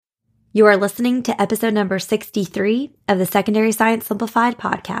You are listening to episode number 63 of the Secondary Science Simplified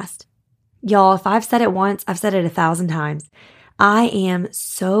podcast. Y'all, if I've said it once, I've said it 1,000 times. I am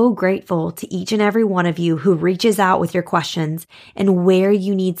so grateful to each and every one of you who reaches out with your questions and where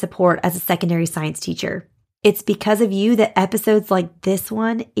you need support as a secondary science teacher. It's because of you that episodes like this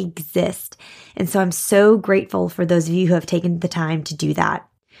one exist. And so I'm so grateful for those of you who have taken the time to do that.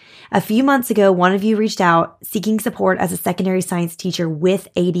 A few months ago, one of you reached out seeking support as a secondary science teacher with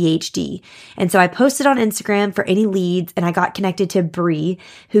ADHD. And so I posted on Instagram for any leads, and I got connected to Bree,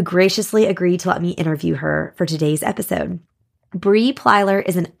 who graciously agreed to let me interview her for today's episode. Bree Plyler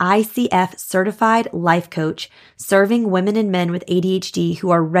is an ICF certified life coach serving women and men with ADHD who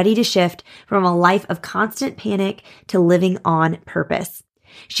are ready to shift from a life of constant panic to living on purpose.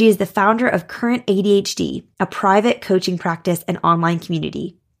 She is the founder of Current ADHD, a private coaching practice and online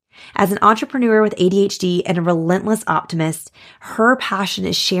community. As an entrepreneur with ADHD and a relentless optimist, her passion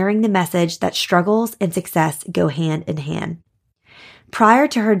is sharing the message that struggles and success go hand in hand. Prior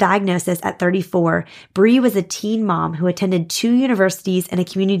to her diagnosis at 34, Bree was a teen mom who attended 2 universities and a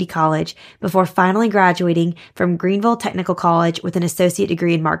community college before finally graduating from Greenville Technical College with an associate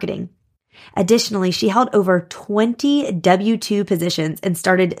degree in marketing. Additionally, she held over 20 W-2 positions and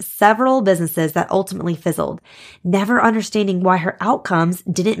started several businesses that ultimately fizzled, never understanding why her outcomes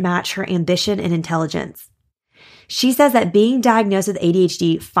didn't match her ambition and intelligence. She says that being diagnosed with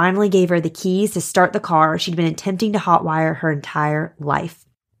ADHD finally gave her the keys to start the car she'd been attempting to hotwire her entire life.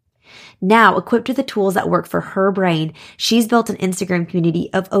 Now, equipped with the tools that work for her brain, she's built an Instagram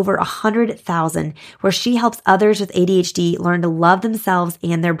community of over 100,000 where she helps others with ADHD learn to love themselves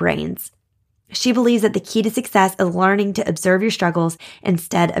and their brains. She believes that the key to success is learning to observe your struggles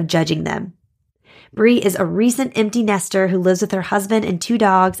instead of judging them. Bree is a recent empty nester who lives with her husband and 2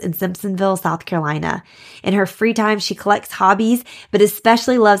 dogs in Simpsonville, South Carolina. In her free time, she collects hobbies, but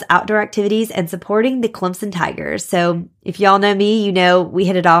especially loves outdoor activities and supporting the Clemson Tigers. So if y'all know me, you know we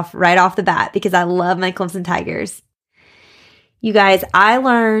hit it off right off the bat because I love my Clemson Tigers. You guys, I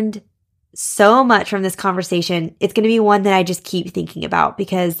learned so much from this conversation. It's going to be one that I just keep thinking about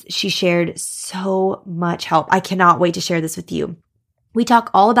because she shared so much help. I cannot wait to share this with you. We talk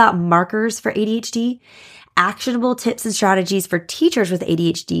all about markers for ADHD, actionable tips and strategies for teachers with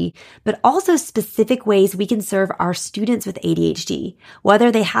ADHD, but also specific ways we can serve our students with ADHD,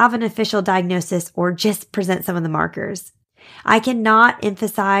 whether they have an official diagnosis or just present some of the markers. I cannot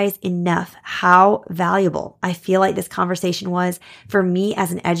emphasize enough how valuable I feel like this conversation was for me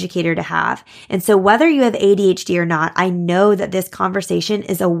as an educator to have. And so whether you have ADHD or not, I know that this conversation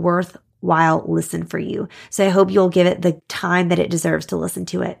is a worthwhile listen for you. So I hope you'll give it the time that it deserves to listen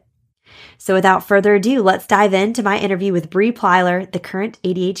to it. So without further ado, let's dive into my interview with Bree Plyler, the current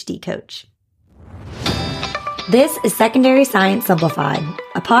ADHD coach. This is Secondary Science Simplified,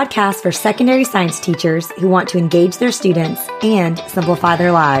 a podcast for secondary science teachers who want to engage their students and simplify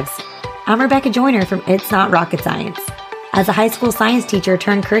their lives. I'm Rebecca Joyner from It's Not Rocket Science. As a high school science teacher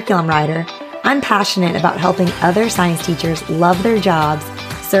turned curriculum writer, I'm passionate about helping other science teachers love their jobs,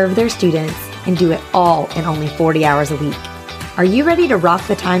 serve their students, and do it all in only 40 hours a week. Are you ready to rock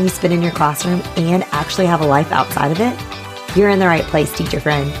the time you spend in your classroom and actually have a life outside of it? You're in the right place, teacher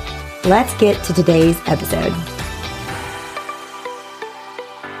friend. Let's get to today's episode.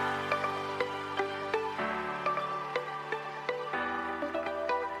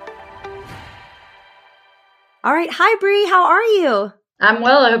 All right. Hi, Bree. How are you? I'm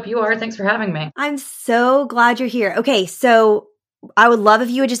well. I hope you are. Thanks for having me. I'm so glad you're here. Okay. So I would love if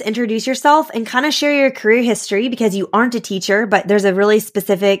you would just introduce yourself and kind of share your career history because you aren't a teacher, but there's a really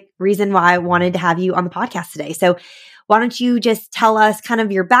specific reason why I wanted to have you on the podcast today. So why don't you just tell us kind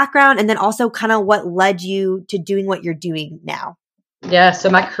of your background and then also kind of what led you to doing what you're doing now? Yeah.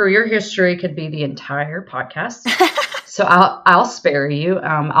 So my career history could be the entire podcast. So I'll spare you.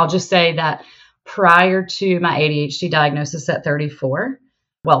 I'll just say that prior to my ADHD diagnosis at 34,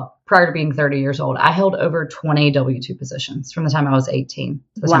 prior to being 30 years old, I held over 20 W-2 positions from the time I was 18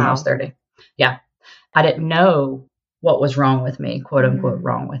 to the time I was 30. Yeah. I didn't know what was wrong with me, quote unquote,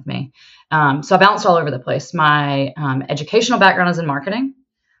 wrong with me. So I bounced all over the place. My educational background is in marketing,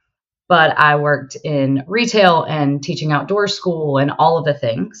 but I worked in retail and teaching outdoor school and all of the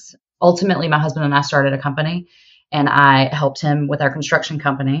things. Ultimately, my husband and I started a company, and I helped him with our construction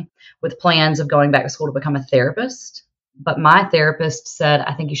company with plans of going back to school to become a therapist. But my therapist said,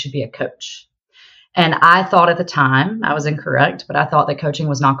 I think you should be a coach. And I thought at the time, I was incorrect, but I thought that coaching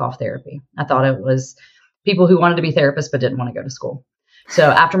was knockoff therapy. I thought it was people who wanted to be therapists but didn't want to go to school. So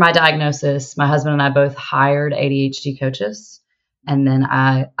after my diagnosis, my husband and I both hired ADHD coaches. And then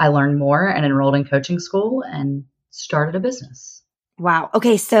I learned more and enrolled in coaching school and started a business. Wow.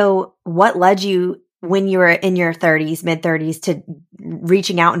 Okay. So what led you when you were in your 30s, mid 30s, to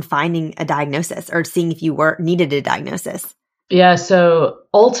reaching out and finding a diagnosis or seeing if you needed a diagnosis? Yeah, so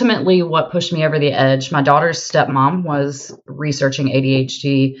ultimately what pushed me over the edge, my daughter's stepmom was researching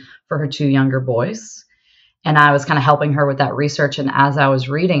ADHD for her two younger boys. And I was kind of helping her with that research. And as I was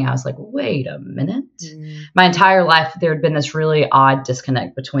reading, I was like, wait a minute. My entire life, there had been this really odd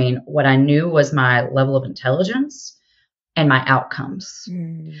disconnect between what I knew was my level of intelligence and my outcomes.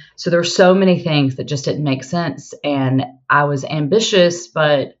 So there were so many things that just didn't make sense. And I was ambitious,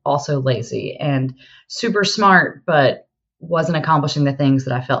 but also lazy, and super smart, but wasn't accomplishing the things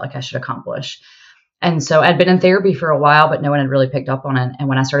that I felt like I should accomplish. And so I'd been in therapy for a while, but no one had really picked up on it. And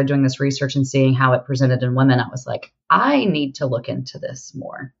when I started doing this research and seeing how it presented in women, I was like, I need to look into this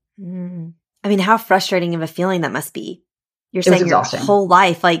more. I mean, how frustrating of a feeling that must be. You're It was saying your exhausting. whole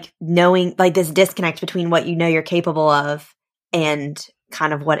life, like knowing like this disconnect between what you know you're capable of and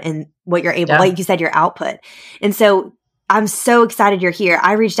kind of what you're able, like you said, your output. And so I'm so excited you're here.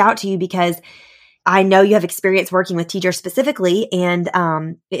 I reached out to you because I know you have experience working with teachers specifically. And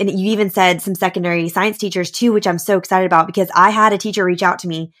you even said some secondary science teachers too, which I'm so excited about, because I had a teacher reach out to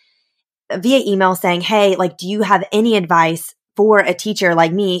me via email saying, hey, like, do you have any advice for a teacher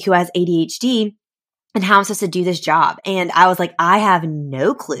like me who has ADHD and how I'm supposed to do this job? And I was like, I have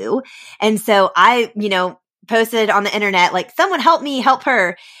no clue. And so I, posted on the internet, like, someone help me, help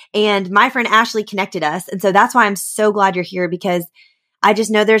her. And my friend Ashley connected us. And so that's why I'm so glad you're here, because I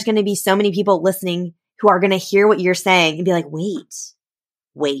just know there's going to be so many people listening who are going to hear what you're saying and be like,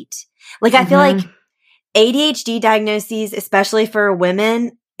 wait. Like, I feel like ADHD diagnoses, especially for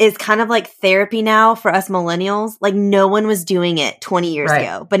women, is kind of like therapy now for us millennials. Like, no one was doing it 20 years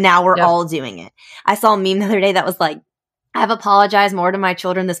ago, but now we're all doing it. I saw a meme the other day that was like, I've apologized more to my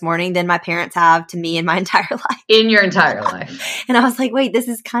children this morning than my parents have to me in my entire life. In your entire life. And I was like, wait, this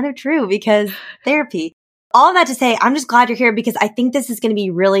is kind of true, because therapy. All of that to say, I'm just glad you're here, because I think this is going to be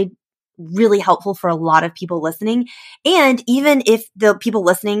really, really helpful for a lot of people listening. And even if the people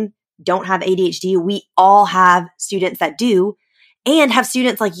listening don't have ADHD, we all have students that do, and have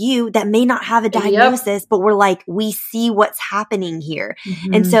students like you that may not have a diagnosis, but we're like, we see what's happening here.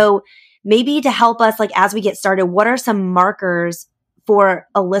 And so maybe to help us, like, as we get started, what are some markers for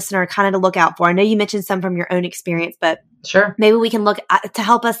a listener kind of to look out for? I know you mentioned some from your own experience, but sure, maybe we can look at, to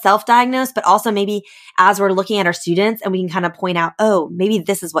help us self-diagnose, but also maybe as we're looking at our students, and we can kind of point out, oh, maybe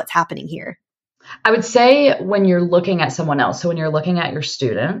this is what's happening here. I would say when you're looking at someone else, so when you're looking at your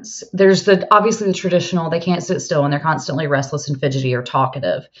students, there's obviously the traditional, they can't sit still and they're constantly restless and fidgety or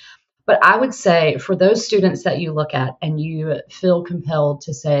talkative. But I would say for those students that you look at and you feel compelled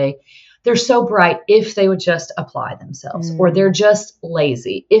to say, they're so bright if they would just apply themselves, or they're just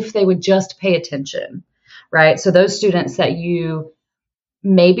lazy if they would just pay attention, right? So those students that you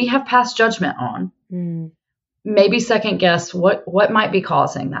maybe have passed judgment on, maybe second guess what might be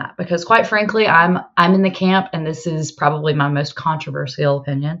causing that. Because quite frankly, I'm in the camp, and this is probably my most controversial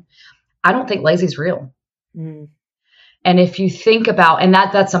opinion. I don't think lazy is real. And if you think about, and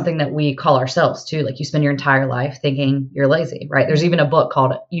that's something that we call ourselves too, like you spend your entire life thinking you're lazy, right? There's even a book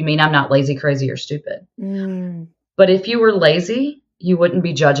called You Mean I'm Not Lazy, Crazy, or Stupid. But if you were lazy, you wouldn't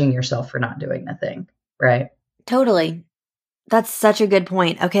be judging yourself for not doing the thing, right? Totally. That's such a good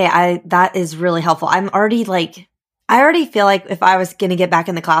point. Okay, that is really helpful. I already feel like if I was going to get back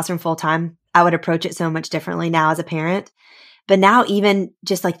in the classroom full time, I would approach it so much differently now as a parent. But now, even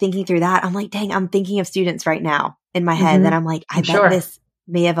just like thinking through that, I'm like, dang, I'm thinking of students right now in my head that I'm like, I bet this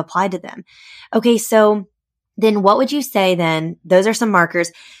may have applied to them. Okay, so then what would you say then? Those are some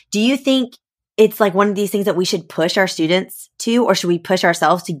markers. Do you think it's like one of these things that we should push our students to, or should we push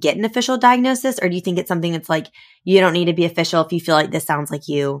ourselves to get an official diagnosis? Or do you think it's something that's like, you don't need to be official if you feel like this sounds like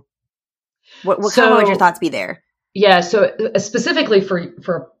you? What kind of would your thoughts be there? Yeah, so specifically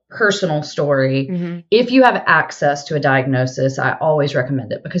for personal story, if you have access to a diagnosis, I always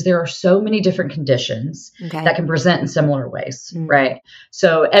recommend it, because there are so many different conditions that can present in similar ways, right?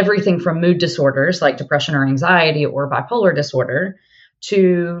 So everything from mood disorders like depression or anxiety or bipolar disorder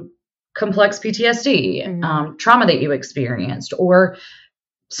to complex PTSD, trauma that you experienced, or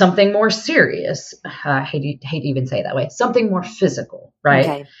something more serious. I hate to even say it that way. Something more physical, right?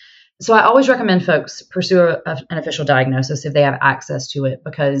 Okay. So I always recommend folks pursue an official diagnosis if they have access to it,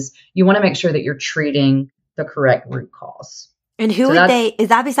 because you want to make sure that you're treating the correct root cause. And who would is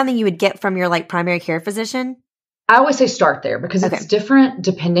that be something you would get from your like primary care physician? I always say start there, because it's different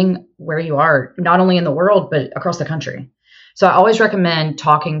depending where you are, not only in the world, but across the country. So I always recommend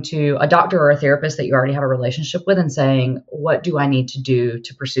talking to a doctor or a therapist that you already have a relationship with and saying, what do I need to do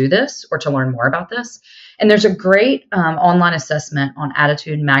to pursue this or to learn more about this? And there's a great online assessment on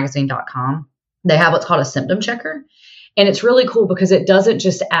attitudemagazine.com. They have what's called a symptom checker. And it's really cool because it doesn't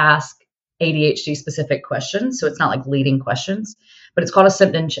just ask ADHD specific questions. So it's not like leading questions, but it's called a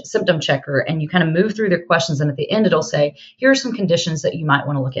symptom checker. And you kind of move through their questions. And at the end, it'll say, here are some conditions that you might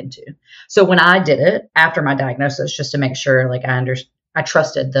want to look into. So when I did it after my diagnosis, just to make sure like I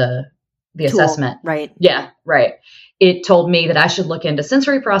trusted the Tool, assessment. Right. Yeah. Right. It told me that I should look into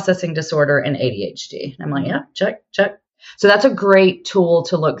sensory processing disorder and ADHD. And I'm like, yeah, check. So that's a great tool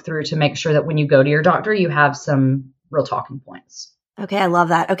to look through to make sure that when you go to your doctor, you have some real talking points. Okay. I love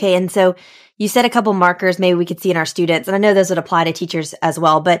that. Okay. And so you said a couple markers maybe we could see in our students, and I know those would apply to teachers as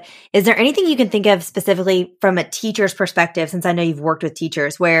well, but is there anything you can think of specifically from a teacher's perspective, since I know you've worked with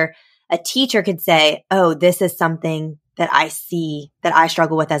teachers, where a teacher could say, oh, this is something that I see that I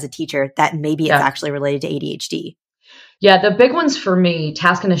struggle with as a teacher, that maybe it's actually related to ADHD? Yeah, the big ones for me,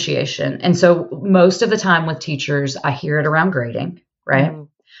 task initiation. And so most of the time with teachers, I hear it around grading, right? Mm.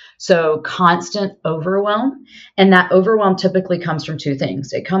 So constant overwhelm. And that overwhelm typically comes from two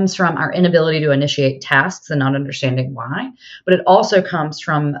things. It comes from our inability to initiate tasks and not understanding why, but it also comes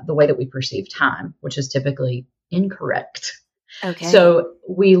from the way that we perceive time, which is typically incorrect. Okay. So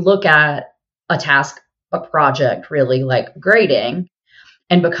we look at a task, a project, really like grading.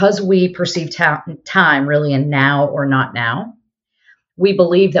 And because we perceive time really in now or not now, we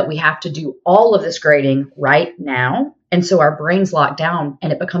believe that we have to do all of this grading right now. And so our brains lock down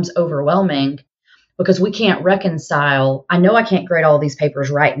and it becomes overwhelming because we can't reconcile. I know I can't grade all these papers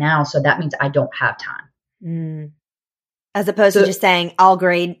right now, so that means I don't have time. Mm. As opposed to just saying, I'll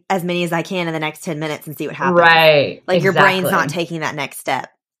grade as many as I can in the next 10 minutes and see what happens. Right. Like your brain's not taking that next step.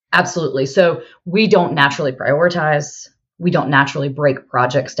 Absolutely. So we don't naturally prioritize. We don't naturally break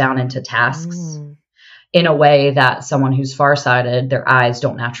projects down into tasks in a way that someone who's farsighted, their eyes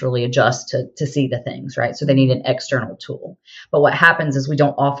don't naturally adjust to see the things, right? So they need an external tool. But what happens is we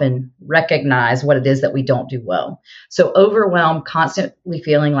don't often recognize what it is that we don't do well. So overwhelm, constantly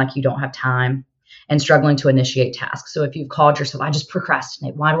feeling like you don't have time, and struggling to initiate tasks. So if you've called yourself, I just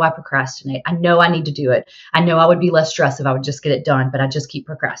procrastinate. Why do I procrastinate? I know I need to do it. I know I would be less stressed if I would just get it done, but I just keep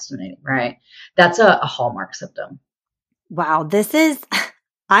procrastinating, right? That's a hallmark symptom. Wow,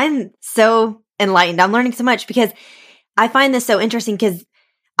 I'm so enlightened. I'm learning so much because I find this so interesting because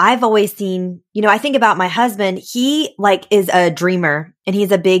I've always seen, I think about my husband, he is a dreamer and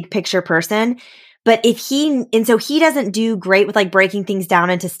he's a big picture person. But so he doesn't do great with breaking things down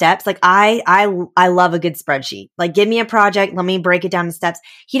into steps. I love a good spreadsheet. Give me a project, let me break it down into steps.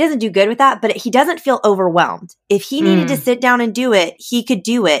 He doesn't do good with that, but he doesn't feel overwhelmed. If he needed to sit down and do it, he could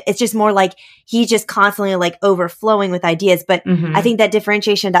do it. It's just more like he's just constantly overflowing with ideas. But I think that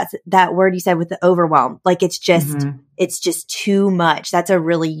differentiation, that word you said with the overwhelm, it's just too much. That's a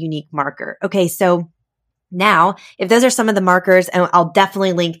really unique marker. Okay. So now, if those are some of the markers, and I'll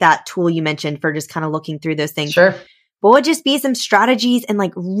definitely link that tool you mentioned for just kind of looking through those things. Sure. But what would just be some strategies and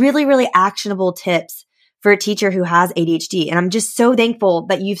really, really actionable tips for a teacher who has ADHD? And I'm just so thankful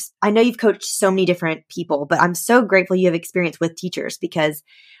that I know you've coached so many different people, but I'm so grateful you have experience with teachers because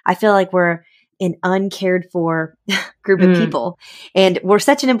I feel like we're an uncared for group of people. And we're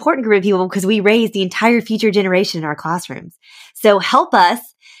such an important group of people because we raise the entire future generation in our classrooms. So help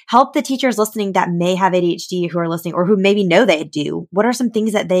the teachers listening that may have ADHD who are listening or who maybe know they do. What are some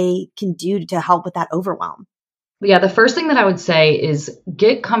things that they can do to help with that overwhelm? Yeah, the first thing that I would say is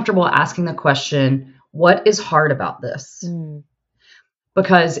get comfortable asking the question, what is hard about this?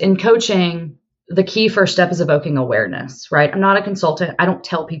 Because in coaching, the key first step is evoking awareness, right? I'm not a consultant. I don't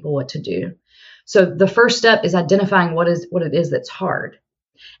tell people what to do. So the first step is identifying what it is that's hard.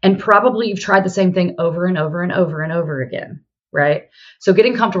 And probably you've tried the same thing over and over and over and over again, right? So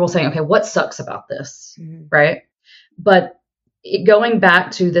getting comfortable saying, okay, what sucks about this, right? But going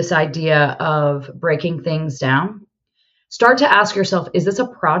back to this idea of breaking things down, start to ask yourself, is this a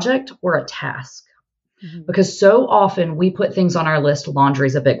project or a task? Because so often we put things on our list, laundry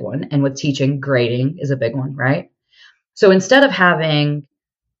is a big one. And with teaching, grading is a big one, right? So instead of having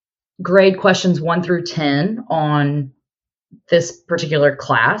grade questions 1 through 10 on this particular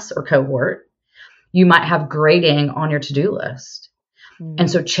class or cohort, you might have grading on your to-do list. And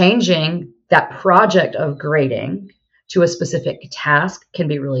so changing that project of grading to a specific task can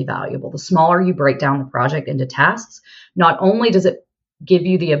be really valuable. The smaller you break down the project into tasks, not only does it give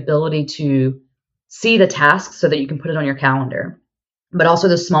you the ability to see the task so that you can put it on your calendar, but also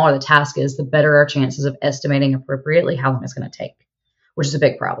the smaller the task is, the better our chances of estimating appropriately how long it's going to take, which is a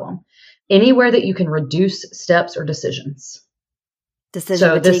big problem. Anywhere that you can reduce steps or decisions.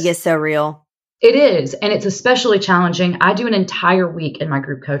 Decision fatigue is so real. It is. And it's especially challenging. I do an entire week in my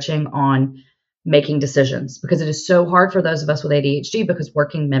group coaching on making decisions, because it is so hard for those of us with ADHD, because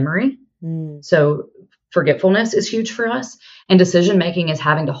working memory, so forgetfulness is huge for us, and decision making is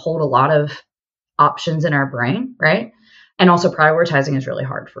having to hold a lot of options in our brain, right? And also prioritizing is really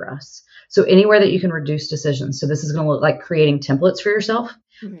hard for us. So anywhere that you can reduce decisions. So this is going to look like creating templates for yourself.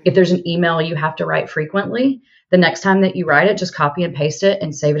 If there's an email you have to write frequently, the next time that you write it, just copy and paste it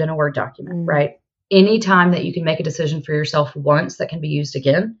and save it in a Word document, right? Anytime that you can make a decision for yourself once that can be used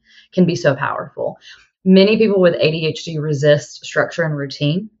again can be so powerful. Many people with ADHD resist structure and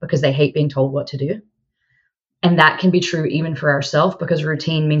routine because they hate being told what to do. And that can be true even for ourselves, because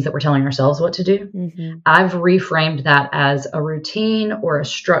routine means that we're telling ourselves what to do. I've reframed that as a routine or a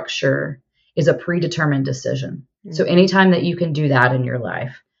structure is a predetermined decision. So anytime that you can do that in your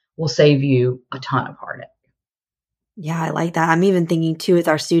life will save you a ton of heartache. Yeah, I like that. I'm even thinking too with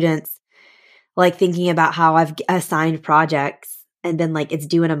our students, like thinking about how I've assigned projects and been like, it's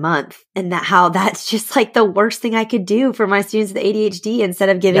due in a month, and that how that's just like the worst thing I could do for my students with ADHD, instead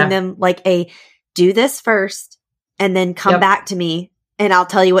of giving them like a do this first and then come back to me and I'll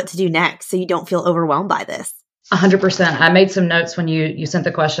tell you what to do next, so you don't feel overwhelmed by this. 100%. I made some notes when you sent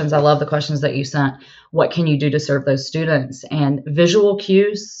the questions. I love the questions that you sent. What can you do to serve those students? And visual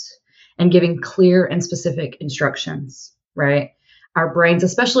cues and giving clear and specific instructions, right? Our brains,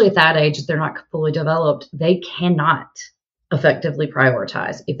 especially at that age, they're not fully developed. They cannot effectively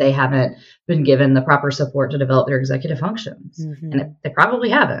prioritize if they haven't been given the proper support to develop their executive functions. And they probably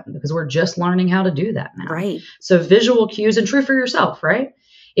haven't, because we're just learning how to do that now. Right. So visual cues, and true for yourself, right?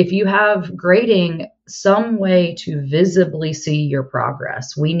 If you have grading, some way to visibly see your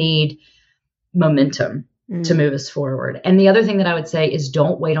progress. We need momentum to move us forward. And the other thing that I would say is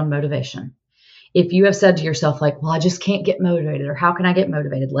don't wait on motivation. If you have said to yourself, like, well, I just can't get motivated, or how can I get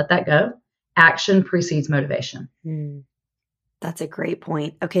motivated? Let that go. Action precedes motivation. That's a great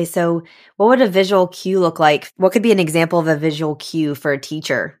point. Okay, so what would a visual cue look like? What could be an example of a visual cue for a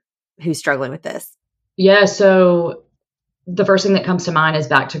teacher who's struggling with this? Yeah, so the first thing that comes to mind is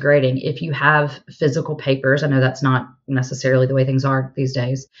back to grading. If you have physical papers, I know that's not necessarily the way things are these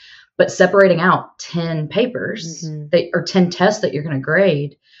days, but separating out 10 papers or 10 tests that you're going to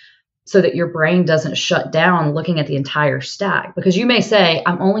grade, so that your brain doesn't shut down looking at the entire stack. Because you may say,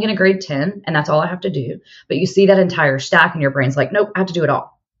 I'm only going to grade 10 and that's all I have to do. But you see that entire stack and your brain's like, nope, I have to do it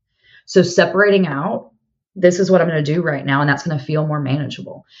all. So separating out, this is what I'm going to do right now. And that's going to feel more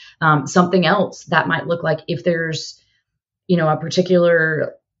manageable. Something else that might look like, if there's, a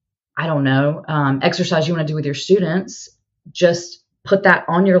particular, exercise you want to do with your students, just put that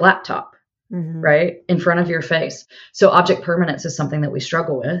on your laptop. Right? In front of your face. So object permanence is something that we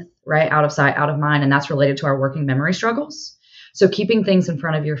struggle with, right? Out of sight, out of mind. And that's related to our working memory struggles. So keeping things in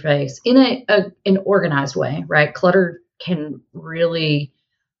front of your face in an organized way, right? Clutter can really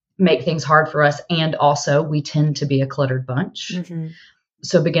make things hard for us. And also we tend to be a cluttered bunch.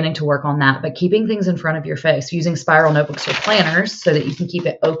 So beginning to work on that, but keeping things in front of your face, using spiral notebooks or planners so that you can keep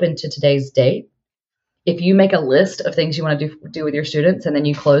it open to today's date. If you make a list of things you want to do with your students, and then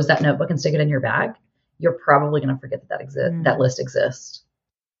you close that notebook and stick it in your bag, you're probably going to forget that list exists.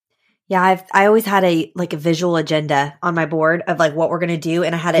 Yeah, I always had a visual agenda on my board of like what we're going to do,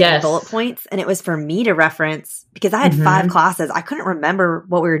 and I had it in bullet points, and it was for me to reference, because I had 5 classes. I couldn't remember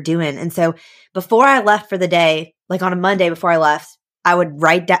what we were doing. And so before I left for the day, like on a Monday before I left, I would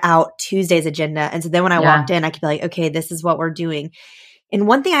write out Tuesday's agenda. And so then when I walked in, I could be like, okay, this is what we're doing. And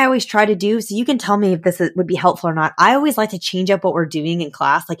one thing I always try to do, so you can tell me if this would be helpful or not, I always like to change up what we're doing in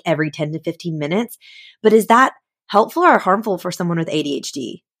class like every 10 to 15 minutes. But is that helpful or harmful for someone with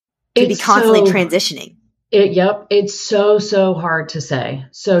ADHD to be constantly transitioning? It's so hard to say.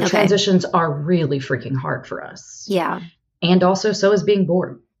 So transitions are really freaking hard for us. Yeah. And also so is being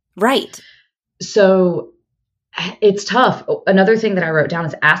bored. Right. So it's tough. Another thing that I wrote down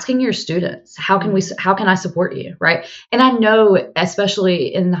is asking your students, how can I support you? Right. And I know,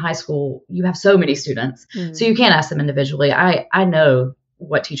 especially in the high school, you have so many students, so you can't ask them individually. I know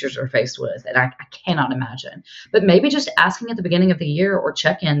what teachers are faced with, and I cannot imagine, but maybe just asking at the beginning of the year or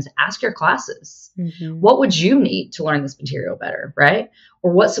check-ins, ask your classes, what would you need to learn this material better? Right.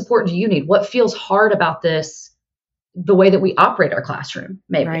 Or what support do you need? What feels hard about this, the way that we operate our classroom,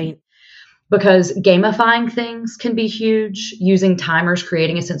 maybe. Right. Because gamifying things can be huge. Using timers,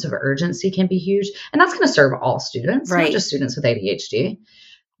 creating a sense of urgency can be huge. And that's going to serve all students, not just students with ADHD.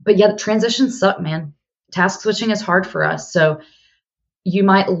 But yeah, transitions suck, man. Task switching is hard for us. So you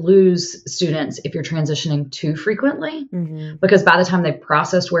might lose students if you're transitioning too frequently, because by the time they've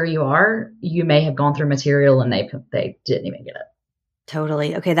processed where you are, you may have gone through material and they didn't even get it.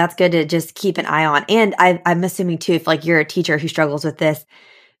 Totally. Okay, that's good to just keep an eye on. And I'm assuming too, if like you're a teacher who struggles with this,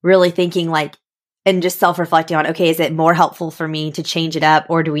 really thinking like and just self-reflecting on, okay, is it more helpful for me to change it up,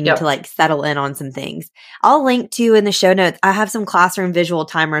 or do we need Yep. to like settle in on some things? I'll link to in the show notes. I have some classroom visual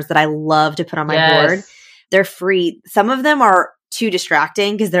timers that I love to put on my board. They're free. Some of them are too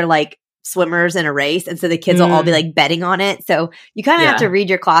distracting because they're like swimmers in a race. And so the kids will all be like betting on it. So you kind of have to read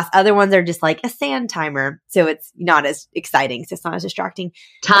your class. Other ones are just like a sand timer. So it's not as exciting. So it's not as distracting.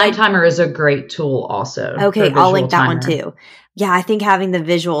 Time timer is a great tool also. Okay. I'll link that one too. Yeah. I think having the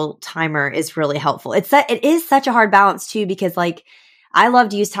visual timer is really helpful. It is such a hard balance too, because like I love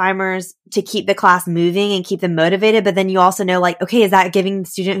to use timers to keep the class moving and keep them motivated. But then you also know like, okay, is that giving the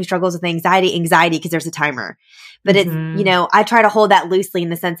student who struggles with anxiety because there's a timer? But it's, I try to hold that loosely in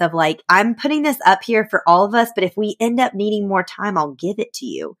the sense of like, I'm putting this up here for all of us, but if we end up needing more time, I'll give it to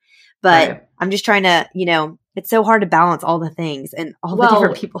you. But I'm just trying to, it's so hard to balance all the things and all the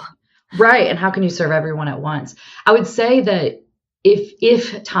different people. Right. And how can you serve everyone at once? I would say that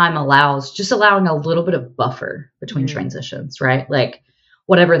if time allows, just allowing a little bit of buffer between transitions, right? Like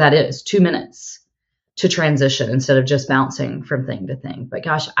whatever that is, 2 minutes to transition instead of just bouncing from thing to thing. But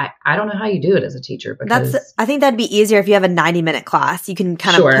gosh, I don't know how you do it as a teacher, because I think that'd be easier if you have a 90-minute class. You can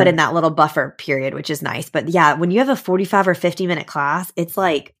kind of put in that little buffer period, which is nice. But yeah, when you have a 45 or 50-minute class, it's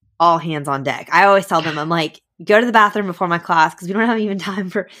like all hands on deck. I always tell them, I'm like, go to the bathroom before my class because we don't have even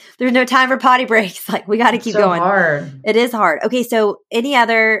there's no time for potty breaks. Like we got to keep going. Hard. It is hard. Okay. So any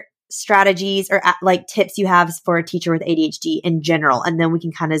other strategies or like tips you have for a teacher with ADHD in general? And then we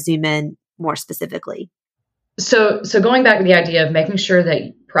can kind of zoom in more specifically. So going back to the idea of making sure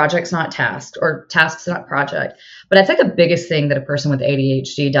that project's not tasked or task's not project. But I think the biggest thing that a person with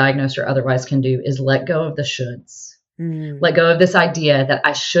ADHD, diagnosed or otherwise, can do is let go of the shoulds. Let go of this idea that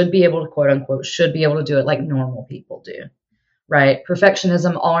I should be able to, quote unquote, should be able to do it like normal people do, right?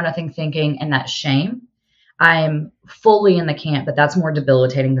 Perfectionism, all or nothing thinking, and that shame. I'm fully in the camp that that's more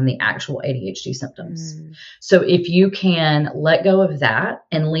debilitating than the actual ADHD symptoms. So if you can let go of that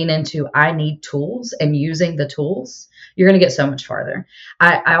and lean into, I need tools, and using the tools, you're going to get so much farther.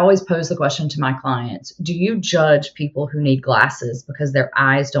 I always pose the question to my clients, do you judge people who need glasses because their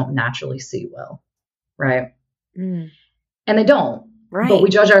eyes don't naturally see well, right? And they don't. Right. But we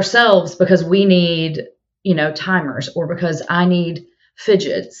judge ourselves because we need, timers, or because I need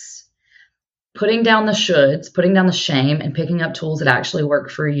fidgets. Putting down the shoulds, putting down the shame, and picking up tools that actually work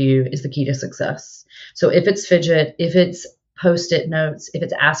for you is the key to success. So if it's fidget, if it's Post-it notes, if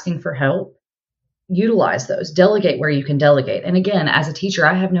it's asking for help, utilize those. Delegate where you can delegate. And again, as a teacher,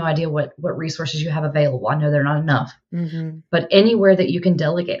 I have no idea what resources you have available. I know they're not enough. But anywhere that you can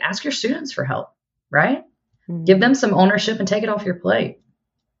delegate, ask your students for help, right? Give them some ownership and take it off your plate.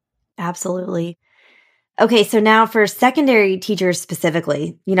 Absolutely. Okay, so now for secondary teachers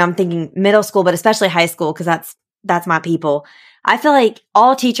specifically, I'm thinking middle school, but especially high school, because that's my people. I feel like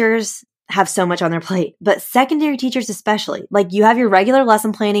all teachers have so much on their plate, but secondary teachers especially. Like you have your regular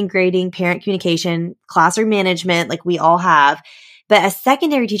lesson planning, grading, parent communication, classroom management, like we all have. But as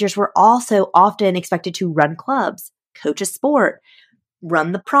secondary teachers, we're also often expected to run clubs, coach a sport,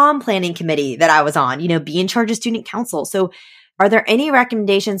 run the prom planning committee that I was on, be in charge of student council. So are there any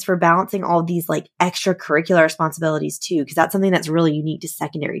recommendations for balancing all these like extracurricular responsibilities too? Because that's something that's really unique to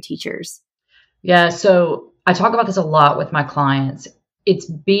secondary teachers. Yeah. So I talk about this a lot with my clients. It's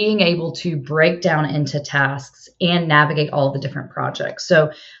being able to break down into tasks and navigate all the different projects.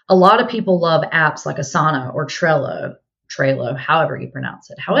 So a lot of people love apps like Asana or Trello, however you pronounce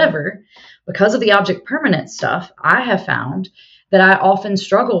it. However, because of the object permanent stuff, I have found that I often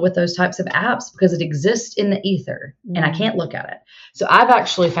struggle with those types of apps because it exists in the ether and I can't look at it. So I've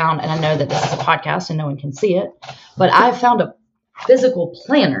actually found, and I know that this is a podcast and no one can see it, but I've found a physical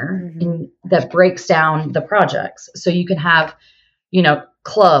planner that breaks down the projects. So you can have,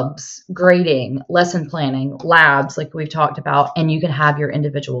 clubs, grading, lesson planning, labs, like we've talked about, and you can have your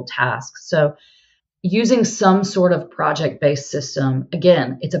individual tasks. So using some sort of project-based system,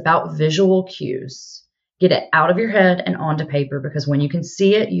 again, it's about visual cues. Get it out of your head and onto paper, because when you can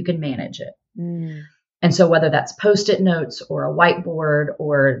see it, you can manage it. And so whether that's Post-it notes or a whiteboard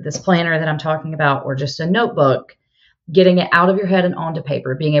or this planner that I'm talking about, or just a notebook, getting it out of your head and onto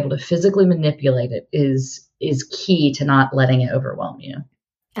paper, being able to physically manipulate it is key to not letting it overwhelm you.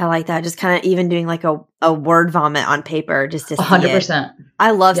 I like that. Just kind of even doing like a word vomit on paper just to see 100%. It.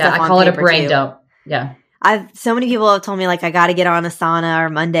 I love stuff on paper. I call it a brain dump. Yeah. So many people have told me like I got to get on Asana or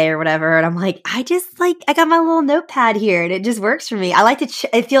Monday or whatever, and I'm like, I got my little notepad here and it just works for me. I like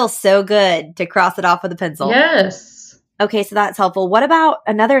to. It feels so good to cross it off with a pencil. Yes. Okay, so that's helpful. What about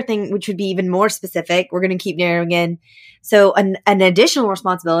another thing, which would be even more specific? We're going to keep narrowing in. So an additional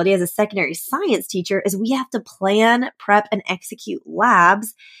responsibility as a secondary science teacher is we have to plan, prep, and execute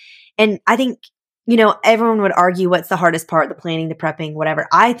labs. And I think everyone would argue what's the hardest part, the planning, the prepping, whatever.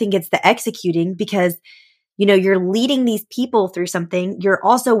 I think it's the executing because, you're leading these people through something. You're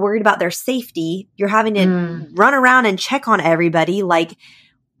also worried about their safety. You're having to run around and check on everybody. Like,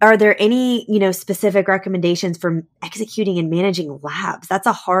 are there any, specific recommendations for executing and managing labs? That's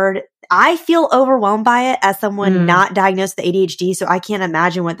I feel overwhelmed by it as someone not diagnosed with ADHD. So I can't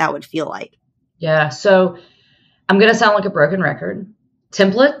imagine what that would feel like. Yeah. So I'm going to sound like a broken record.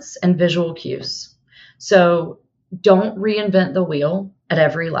 Templates and visual cues. So don't reinvent the wheel at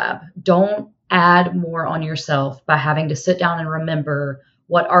every lab. Don't add more on yourself by having to sit down and remember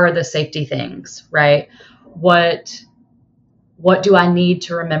what are the safety things, right? What do I need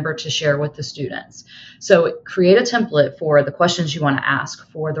to remember to share with the students? So create a template for the questions you want to ask,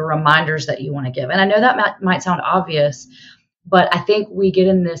 for the reminders that you want to give. And I know that might sound obvious, but I think we get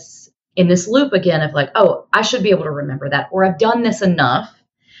in this loop again of like, oh, I should be able to remember that, or I've done this enough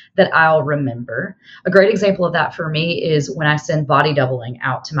that I'll remember. A great example of that for me is when I send body doubling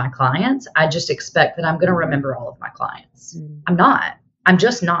out to my clients, I just expect that I'm going to remember all of my clients. I'm not. I'm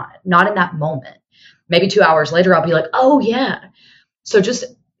just not in that moment. Maybe 2 hours later, I'll be like, oh yeah. So just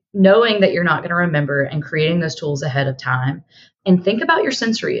knowing that you're not going to remember and creating those tools ahead of time, and think about your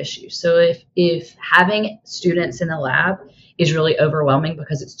sensory issues. So if having students in the lab is really overwhelming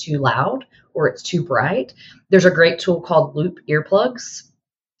because it's too loud or it's too bright, there's a great tool called Loop earplugs.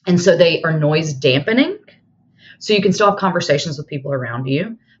 And so they are noise dampening. So you can still have conversations with people around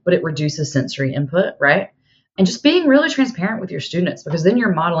you, but it reduces sensory input, right? And just being really transparent with your students, because then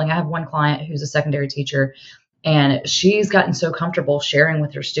you're modeling. I have one client who's a secondary teacher, and she's gotten so comfortable sharing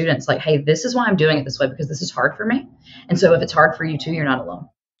with her students, like, hey, this is why I'm doing it this way, because this is hard for me. And so if it's hard for you too, you're not alone.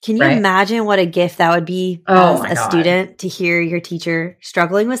 Can you imagine what a gift that would be as a student to hear your teacher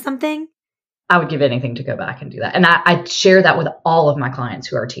struggling with something? I would give anything to go back and do that. And I share that with all of my clients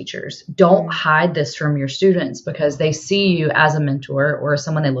who are teachers. Don't hide this from your students, because they see you as a mentor or as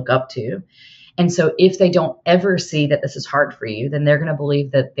someone they look up to. And so if they don't ever see that this is hard for you, then they're going to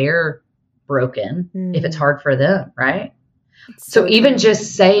believe that they're broken if it's hard for them, right? So even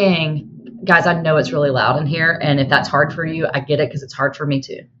just saying, guys, I know it's really loud in here, and if that's hard for you, I get it, because it's hard for me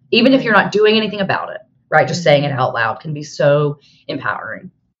too. Even if you're not doing anything about it, right? Just saying it out loud can be so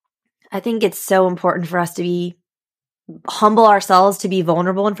empowering. I think it's so important for us to be humble ourselves, to be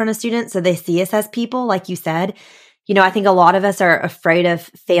vulnerable in front of students so they see us as people, like you said. I think a lot of us are afraid of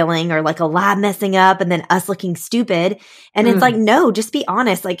failing or like a lab messing up and then us looking stupid. And it's like, no, just be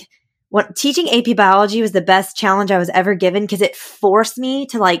honest. Like, teaching AP biology was the best challenge I was ever given, because it forced me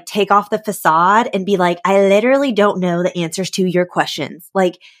to like take off the facade and be like, I literally don't know the answers to your questions.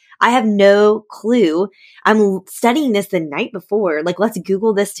 Like, I have no clue. I'm studying this the night before. Like, let's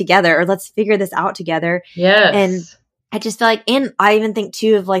Google this together, or let's figure this out together. Yes. And I just feel like, and I even think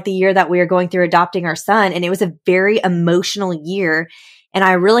too of like the year that we were going through adopting our son, and it was a very emotional year. And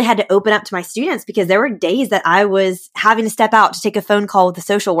I really had to open up to my students, because there were days that I was having to step out to take a phone call with a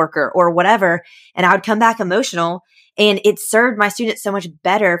social worker or whatever. And I would come back emotional, and it served my students so much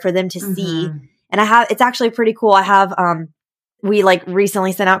better for them to see. And it's actually pretty cool. We like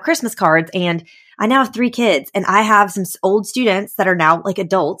recently sent out Christmas cards, and I now have 3 kids, and I have some old students that are now like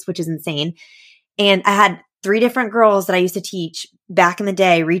adults, which is insane. And I had 3 different girls that I used to teach back in the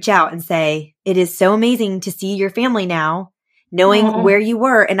day reach out and say, it is so amazing to see your family now, knowing where you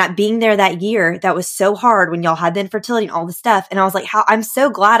were and not being there that year. That was so hard when y'all had the infertility and all the stuff. And I was like, I'm so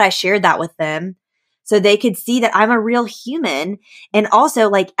glad I shared that with them, so they could see that I'm a real human. And also,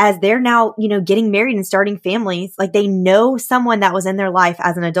 like, as they're now, getting married and starting families, like, they know someone that was in their life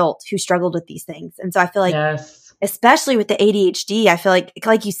as an adult who struggled with these things. And so I feel like, especially with the ADHD, I feel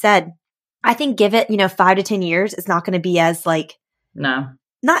like you said, I think give it, 5 to 10 years. It's not going to be as like,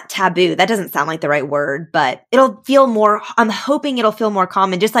 not taboo. That doesn't sound like the right word, but it'll feel more, I'm hoping it'll feel more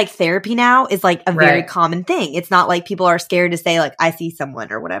common. Just like therapy now is like a very common thing. It's not like people are scared to say like, I see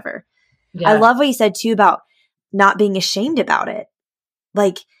someone or whatever. Yeah. I love what you said too about not being ashamed about it.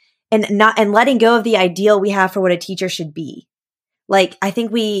 Like, and letting go of the ideal we have for what a teacher should be. Like, I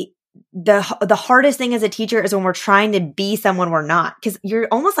think the hardest thing as a teacher is when we're trying to be someone we're not, because you're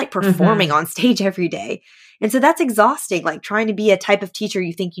almost like performing on stage every day. And so that's exhausting, like trying to be a type of teacher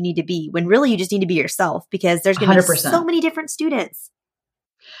you think you need to be, when really you just need to be yourself, because there's going to be so many different students.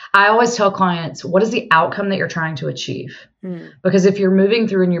 I always tell clients, what is the outcome that you're trying to achieve? Because if you're moving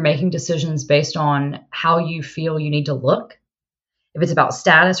through and you're making decisions based on how you feel you need to look, if it's about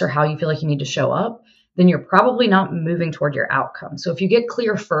status or how you feel like you need to show up, then you're probably not moving toward your outcome. So if you get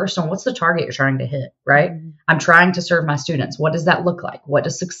clear first on what's the target you're trying to hit, right? I'm trying to serve my students. What does that look like? What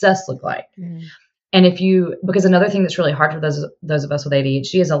does success look like? And because another thing that's really hard for those of us with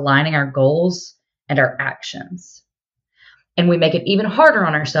ADHD is aligning our goals and our actions. And we make it even harder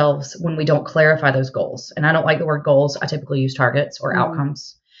on ourselves when we don't clarify those goals. And I don't like the word goals. I typically use targets or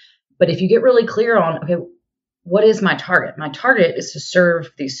outcomes. But if you get really clear on, okay, what is my target? My target is to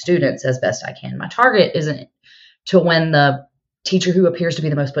serve these students as best I can. My target isn't to win the teacher who appears to be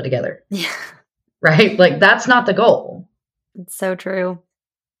the most put together. Yeah. Right? Like that's not the goal. It's so true.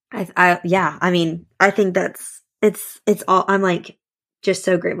 I mean, I think it's all, I'm like just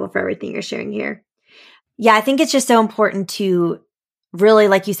so grateful for everything you're sharing here. Yeah. I think it's just so important to really,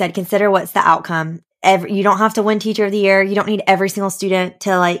 like you said, consider what's the outcome. You don't have to win teacher of the year. You don't need every single student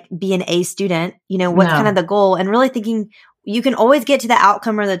to like be an A student. What's kind of the goal, and really thinking you can always get to the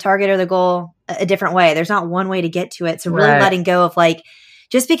outcome or the target or the goal a different way. There's not one way to get to it. So really letting go of like,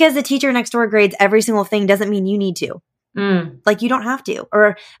 just because the teacher next door grades every single thing doesn't mean you need to. Like you don't have to.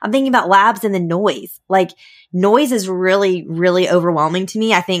 Or I'm thinking about labs and the noise. Like noise is really, really overwhelming to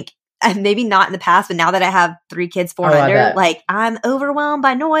me. I think maybe not in the past, but now that I have 3 kids, 4 under, like I'm overwhelmed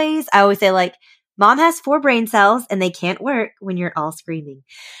by noise. I always say like, Mom has 4 brain cells and they can't work when you're all screaming.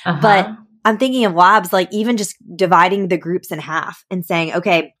 But I'm thinking of labs, like even just dividing the groups in half and saying,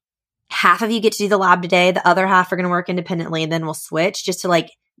 okay, half of you get to do the lab today. The other half are going to work independently, and then we'll switch just to like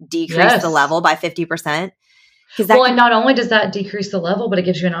decrease the level by 50%. And not only does that decrease the level, but it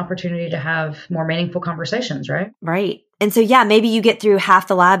gives you an opportunity to have more meaningful conversations, right? Right. And so, yeah, maybe you get through half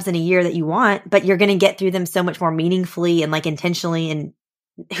the labs in a year that you want, but you're going to get through them so much more meaningfully and like intentionally. And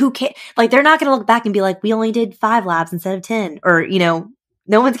who can like, they're not going to look back and be like, we only did 5 labs instead of 10, or,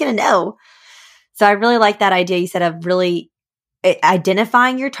 no one's going to know. So I really like that idea you said of really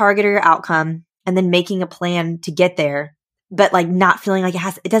identifying your target or your outcome and then making a plan to get there, but like not feeling like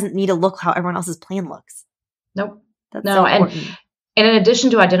it doesn't need to look how everyone else's plan looks. Nope. That's so important. And in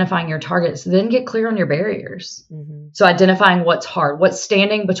addition to identifying your targets, then get clear on your barriers. So identifying what's hard, what's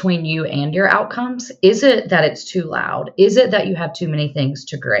standing between you and your outcomes. Is it that it's too loud? Is it that you have too many things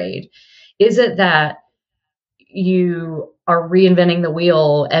to grade? Is it that you are reinventing the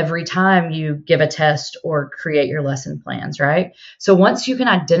wheel every time you give a test or create your lesson plans, right? So once you can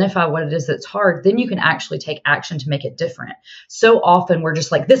identify what it is that's hard, then you can actually take action to make it different. So often we're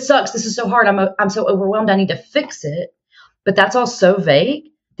just like, this sucks. This is so hard. I'm so overwhelmed. I need to fix it. But that's all so vague.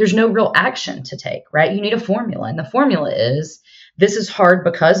 There's no real action to take, right? You need a formula. And the formula is, this is hard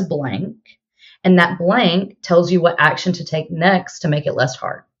because blank. And that blank tells you what action to take next to make it less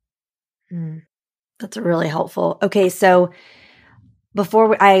hard. That's really helpful. Okay, so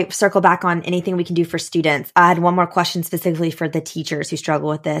before I circle back on anything we can do for students, I had one more question specifically for the teachers who struggle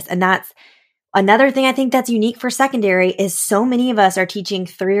with this. And that's another thing I think that's unique for secondary is so many of us are teaching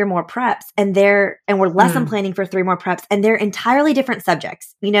 3 or more preps and we're lesson planning for 3 more preps, and they're entirely different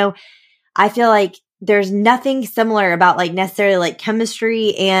subjects. I feel like there's nothing similar about like necessarily like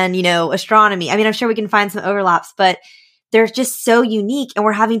chemistry and, astronomy. I mean, I'm sure we can find some overlaps, but they're just so unique, and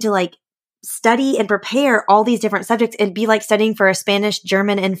we're having to like study and prepare all these different subjects. It'd be like studying for a Spanish,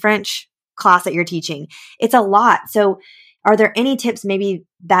 German, and French class that you're teaching. It's a lot. So are there any tips maybe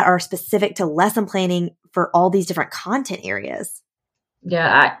that are specific to lesson planning for all these different content areas?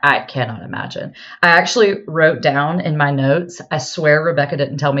 Yeah, I cannot imagine. I actually wrote down in my notes, I swear Rebecca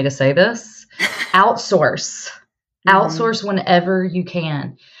didn't tell me to say this, outsource. Outsource whenever you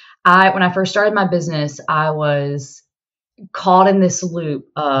can. When I first started my business, I was caught in this loop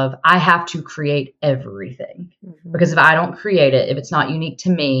of I have to create everything, because if I don't create it, if it's not unique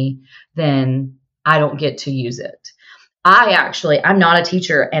to me, then I don't get to use it. I'm not a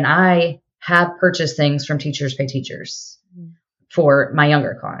teacher, and I have purchased things from Teachers Pay Teachers for my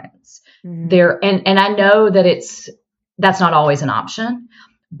younger clients. And I know that that's not always an option,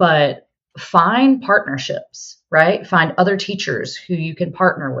 but find partnerships, right? Find other teachers who you can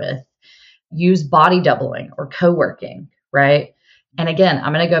partner with. Use body doubling or co-working, right? And again,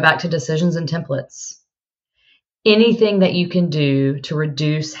 I'm going to go back to decisions and templates. Anything that you can do to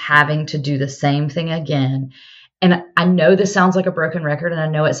reduce having to do the same thing again. And I know this sounds like a broken record, and I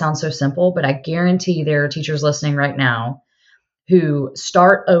know it sounds so simple, but I guarantee there are teachers listening right now who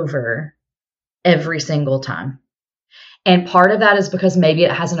start over every single time. And part of that is because maybe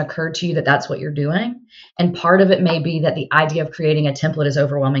it hasn't occurred to you that that's what you're doing. And part of it may be that the idea of creating a template is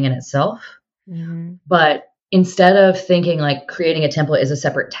overwhelming in itself. But instead of thinking like creating a template is a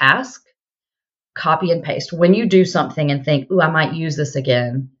separate task, copy and paste. When you do something and think, ooh, I might use this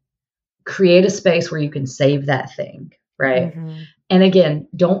again, create a space where you can save that thing, right? And again,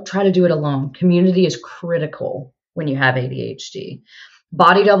 don't try to do it alone. Community is critical when you have ADHD.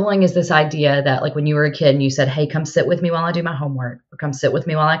 Body doubling is this idea that like when you were a kid and you said, hey, come sit with me while I do my homework, or come sit with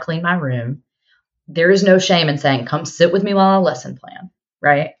me while I clean my room. There is no shame in saying, come sit with me while I lesson plan,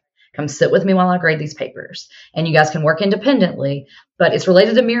 right? Come sit with me while I grade these papers. And you guys can work independently, but it's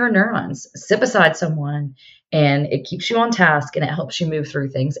related to mirror neurons. Sit beside someone and it keeps you on task and it helps you move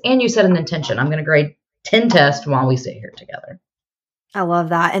through things. And you set an intention. I'm going to grade 10 tests while we sit here together. I love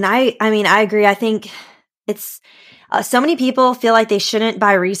that. And I mean, I agree. I think it's so many people feel like they shouldn't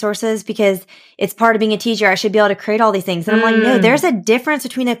buy resources because it's part of being a teacher. I should be able to create all these things. And I'm like, no, there's a difference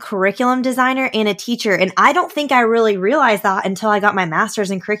between a curriculum designer and a teacher. And I don't think I really realized that until I got my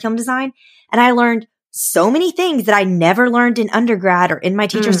master's in curriculum design. And I learned so many things that I never learned in undergrad or in my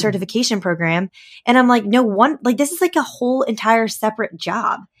teacher certification program. And I'm like, this is like a whole entire separate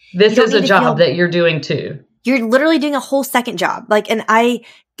job. This is a job that you're doing too. You're literally doing a whole second job. And I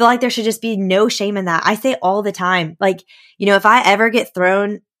feel like there should just be no shame in that. I say all the time, if I ever get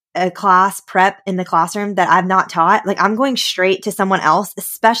thrown a class prep in the classroom that I've not taught, I'm going straight to someone else,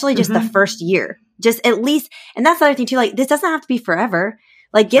 especially just the first year, just at least. And that's the other thing too. This doesn't have to be forever.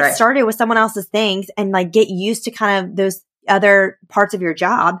 Get started with someone else's things and get used to kind of those other parts of your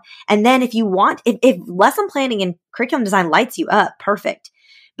job. And then if you want, if lesson planning and curriculum design lights you up, perfect.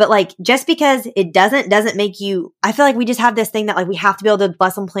 But just because it doesn't make you, I feel like we just have this thing that we have to be able to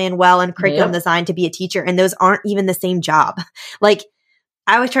lesson plan well and curriculum design to be a teacher. And those aren't even the same job.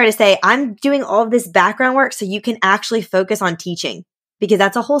 I always try to say, I'm doing all of this background work so you can actually focus on teaching, because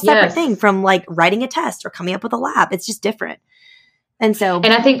that's a whole separate thing from writing a test or coming up with a lab. It's just different. And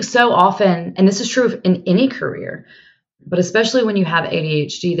I think so often, and this is true in any career, but especially when you have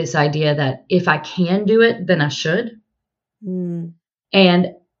ADHD, this idea that if I can do it, then I should.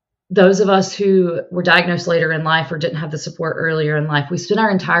 And those of us who were diagnosed later in life or didn't have the support earlier in life, we spend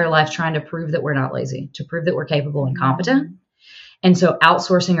our entire life trying to prove that we're not lazy, to prove that we're capable and competent. And so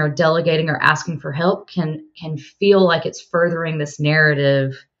outsourcing or delegating or asking for help can feel like it's furthering this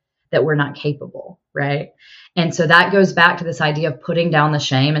narrative that we're not capable, right? And so that goes back to this idea of putting down the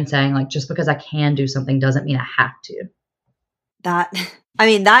shame and saying, just because I can do something doesn't mean I have to.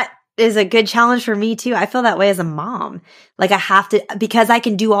 That is a good challenge for me too. I feel that way as a mom. I have to, because I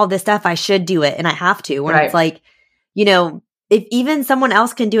can do all this stuff, I should do it. And I have to, when it's if even someone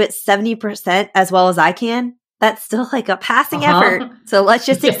else can do it 70% as well as I can, that's still a passing effort. So let's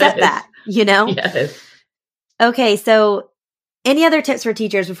just accept that, Yes. Okay. So any other tips for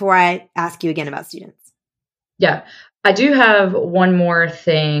teachers before I ask you again about students? Yeah. I do have one more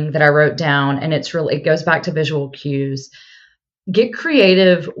thing that I wrote down, and it goes back to visual cues. Get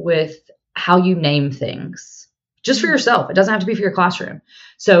creative with how you name things, just for yourself. It doesn't have to be for your classroom.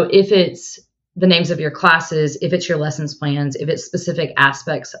 So if it's the names of your classes, if it's your lessons plans, if it's specific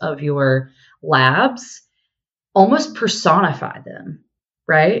aspects of your labs, almost personify them,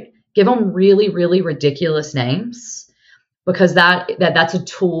 right? Give them really, really ridiculous names, because that's a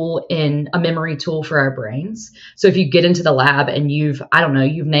tool, in a memory tool for our brains. So if you get into the lab and you've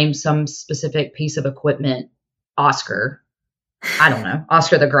named some specific piece of equipment Oscar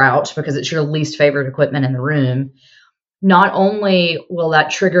the Grouch, because it's your least favorite equipment in the room, not only will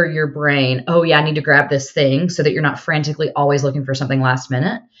that trigger your brain, oh yeah, I need to grab this thing, so that you're not frantically always looking for something last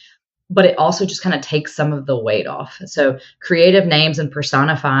minute, but it also just kind of takes some of the weight off. So creative names and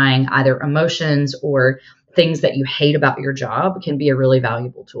personifying either emotions or things that you hate about your job can be a really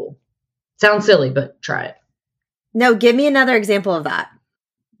valuable tool. Sounds silly, but try it. No, give me another example of that,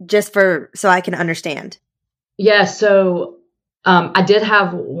 just so I can understand. Yeah, so I did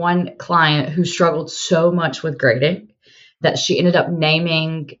have one client who struggled so much with grading that she ended up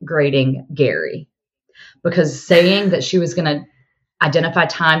naming grading Gary, because saying that she was going to identify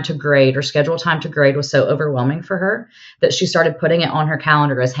time to grade or schedule time to grade was so overwhelming for her that she started putting it on her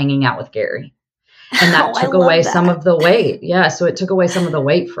calendar as hanging out with Gary. And that took away some of the weight. Yeah, so it took away some of the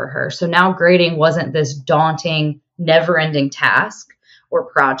weight for her. So now grading wasn't this daunting, never-ending task or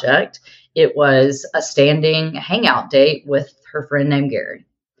project. It was a standing hangout date with her friend named Gary.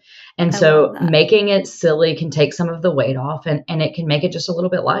 And so making it silly can take some of the weight off, and it can make it just a little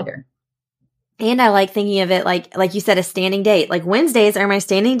bit lighter. And I like thinking of it like you said, a standing date. Wednesdays are my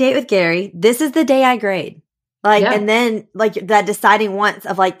standing date with Gary. This is the day I grade. And then that deciding once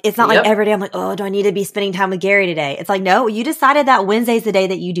of it's not every day I'm oh, do I need to be spending time with Gary today? It's no, you decided that Wednesday's the day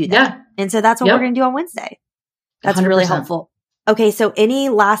that you do that. Yeah. And so that's what we're going to do on Wednesday. That's 100%. Really helpful. Okay. So any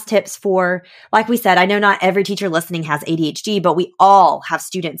last tips for, like we said, I know not every teacher listening has ADHD, but we all have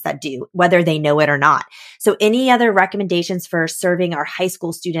students that do, whether they know it or not. So any other recommendations for serving our high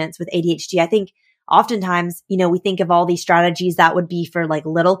school students with ADHD? I think oftentimes, we think of all these strategies that would be for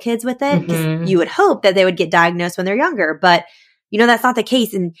little kids with it, because you would hope that they would get diagnosed when they're younger, but that's not the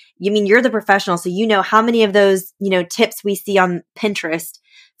case. And you're the professional, so how many of those, tips we see on Pinterest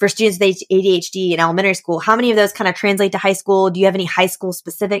for students with ADHD in elementary school, how many of those kind of translate to high school? Do you have any high school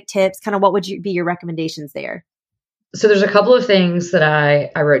specific tips? Kind of what would be your recommendations there? So there's a couple of things that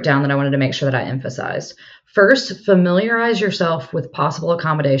I wrote down that I wanted to make sure that I emphasized. First, familiarize yourself with possible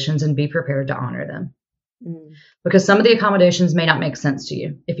accommodations and be prepared to honor them. Because some of the accommodations may not make sense to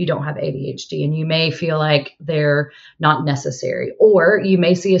you if you don't have ADHD, and you may feel like they're not necessary. Or you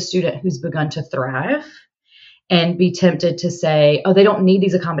may see a student who's begun to thrive and be tempted to say, oh, they don't need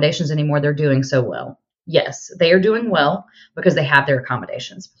these accommodations anymore. They're doing so well. Yes, they are doing well because they have their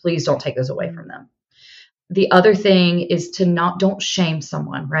accommodations. Please don't take those away from them. The other thing is to don't shame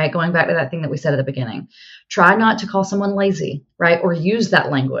someone, right? Going back to that thing that we said at the beginning. Try not to call someone lazy, right? Or use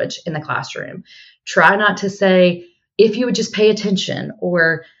that language in the classroom. Try not to say, if you would just pay attention,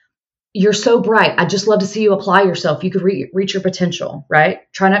 or you're so bright, I'd just love to see you apply yourself. You could reach your potential, right?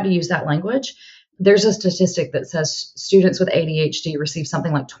 Try not to use that language. There's a statistic that says students with ADHD receive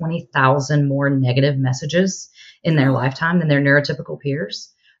something like 20,000 more negative messages in their lifetime than their neurotypical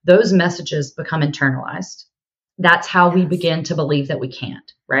peers. Those messages become internalized. That's how we begin to believe that we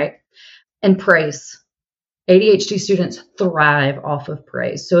can't, right? And praise. ADHD students thrive off of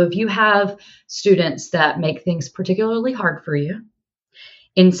praise. So if you have students that make things particularly hard for you,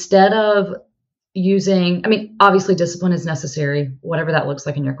 instead of using, obviously discipline is necessary, whatever that looks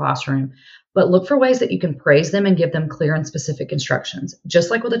like in your classroom, but look for ways that you can praise them and give them clear and specific instructions.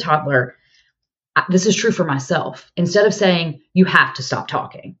 Just like with a toddler, this is true for myself. Instead of saying, you have to stop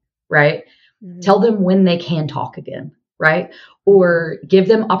talking, right? Mm-hmm. Tell them when they can talk again, right? Or give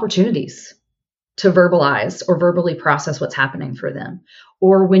them opportunities to verbalize or verbally process what's happening for them.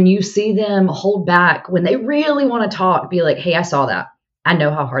 Or when you see them hold back, when they really want to talk, be like, hey, I saw that. I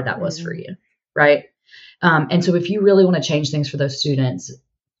know how hard that was for you, right? And so if you really want to change things for those students,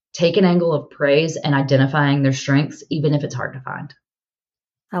 take an angle of praise and identifying their strengths, even if it's hard to find.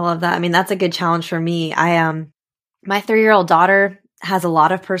 I love that. That's a good challenge for me. My 3-year-old daughter has a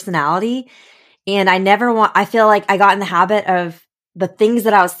lot of personality, and I feel like I got in the habit of the things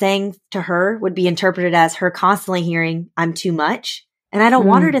that I was saying to her would be interpreted as her constantly hearing, I'm too much. And I don't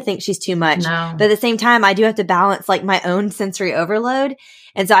want her to think she's too much. No. But at the same time, I do have to balance like my own sensory overload.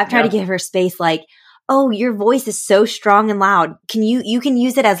 And so I've tried to give her space, like, oh, your voice is so strong and loud. You can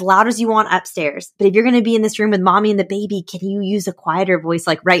use it as loud as you want upstairs. But if you're going to be in this room with mommy and the baby, can you use a quieter voice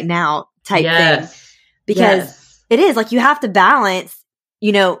like right now type thing? Because it is like you have to balance,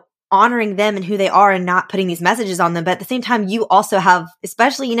 honoring them and who they are and not putting these messages on them. But at the same time, you also have,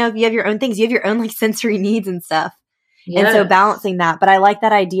 especially, if you have your own things, you have your own like sensory needs and stuff. Yes. And so balancing that. But I like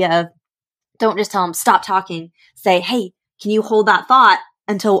that idea of don't just tell them, stop talking. Say, hey, can you hold that thought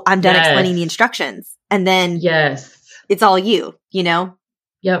until I'm done explaining the instructions? And then it's all you,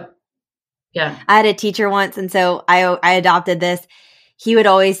 Yep. Yeah. I had a teacher once, and so I adopted this. He would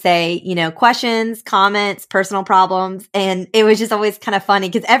always say, questions, comments, personal problems. And it was just always kind of funny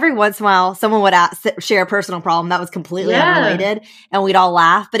because every once in a while, someone would share a personal problem that was completely unrelated, and we'd all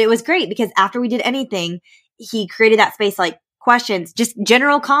laugh. But it was great because after we did anything, he created that space, like questions, just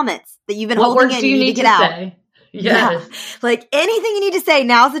general comments that you've been holding in, you need to get out. Say? Yes. Yeah. Like anything you need to say,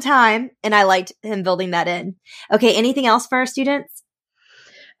 now's the time. And I liked him building that in. Okay. Anything else for our students?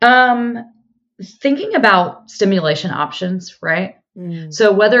 Thinking about stimulation options, right?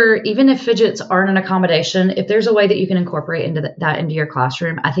 So even if fidgets aren't an accommodation, if there's a way that you can incorporate that into your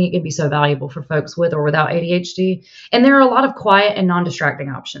classroom, I think it can be so valuable for folks with or without ADHD. And there are a lot of quiet and non-distracting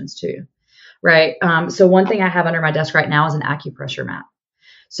options too, right? So one thing I have under my desk right now is an acupressure mat.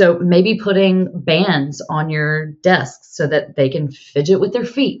 So maybe putting bands on your desk so that they can fidget with their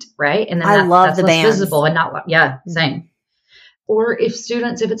feet, right? And then I love that's the less bands. visible and not, same. Or if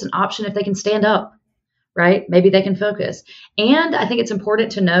it's an option, if they can stand up, right? Maybe they can focus. And I think it's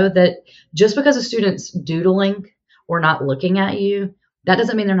important to know that just because a student's doodling or not looking at you, that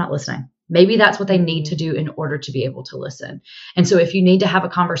doesn't mean they're not listening. Maybe that's what they need to do in order to be able to listen. And so if you need to have a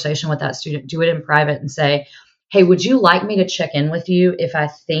conversation with that student, do it in private and say, hey, would you like me to check in with you if I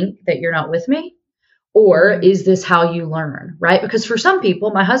think that you're not with me? Or is this how you learn, right? Because for some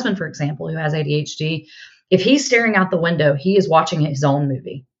people, my husband, for example, who has ADHD, if he's staring out the window, he is watching his own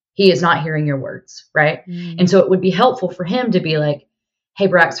movie. He is not hearing your words, right? And so it would be helpful for him to be like, hey,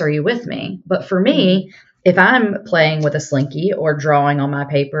 Brax, are you with me? But for me, if I'm playing with a slinky or drawing on my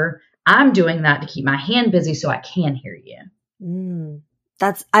paper, I'm doing that to keep my hand busy so I can hear you.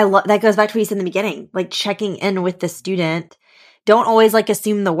 That goes back to what you said in the beginning, like checking in with the student. Don't always like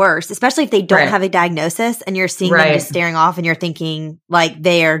assume the worst, especially if they don't have a diagnosis and you're seeing them just staring off and you're thinking like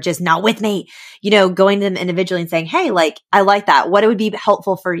they're just not with me, going to them individually and saying, hey, like, I like that. What would be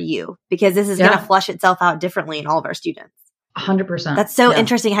helpful for you? Because this is going to flush itself out differently in all of our students. 100%. That's so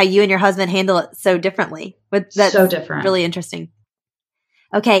interesting how you and your husband handle it so differently. That's so different. Really interesting.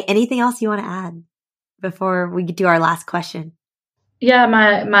 Okay. Anything else you want to add before we do our last question? Yeah,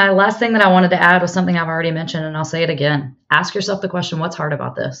 my last thing that I wanted to add was something I've already mentioned, and I'll say it again. Ask yourself the question, what's hard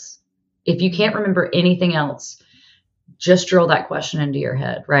about this? If you can't remember anything else, just drill that question into your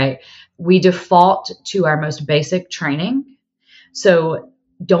head, right? We default to our most basic training. So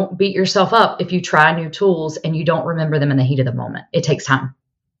don't beat yourself up if you try new tools and you don't remember them in the heat of the moment. It takes time.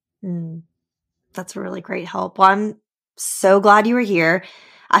 That's really great help. Well, I'm so glad you were here.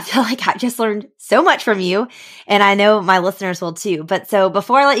 I feel like I just learned so much from you, and I know my listeners will too. But so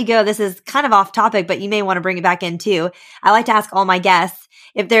before I let you go, this is kind of off topic, but you may want to bring it back in too. I like to ask all my guests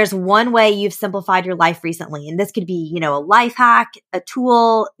if there's one way you've simplified your life recently, and this could be, a life hack, a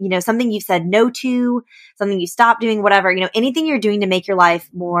tool, something you've said no to, something you stopped doing, whatever, anything you're doing to make your life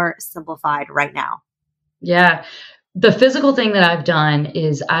more simplified right now. Yeah. The physical thing that I've done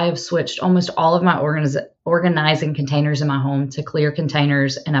is I've switched almost all of my organizing containers in my home to clear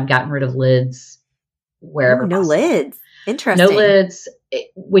containers, and I've gotten rid of lids wherever no possible. Lids. Interesting. No lids.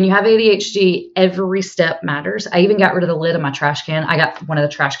 When you have ADHD, every step matters. I even got rid of the lid of my trash can. I got one of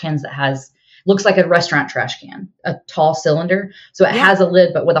the trash cans that looks like a restaurant trash can, a tall cylinder. So it has a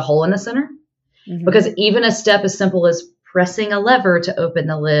lid, but with a hole in the center. Mm-hmm. Because even a step as simple as pressing a lever to open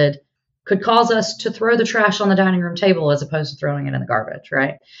the lid could cause us to throw the trash on the dining room table as opposed to throwing it in the garbage,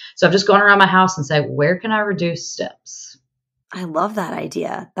 right? So I've just gone around my house and say, where can I reduce steps? I love that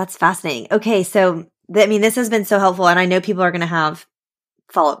idea. That's fascinating. Okay, so this has been so helpful, and I know people are going to have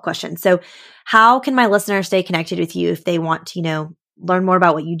follow-up questions. So how can my listeners stay connected with you if they want to, learn more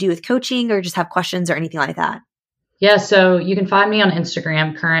about what you do with coaching or just have questions or anything like that? Yeah, so you can find me on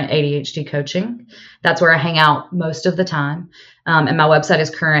Instagram, Current ADHD Coaching. That's where I hang out most of the time. And my website is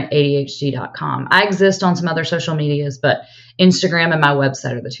currentadhd.com. I exist on some other social medias, but Instagram and my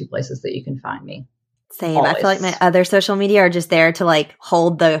website are the two places that you can find me. Same. Always. I feel like my other social media are just there to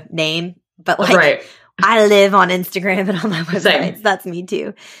hold the name, but right. I live on Instagram and on my website. Same. So that's me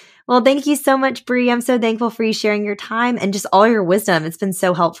too. Well, thank you so much, Bree. I'm so thankful for you sharing your time and just all your wisdom. It's been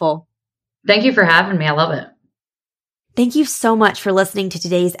so helpful. Thank you for having me. I love it. Thank you so much for listening to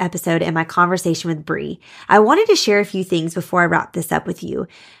today's episode and my conversation with Bree. I wanted to share a few things before I wrap this up with you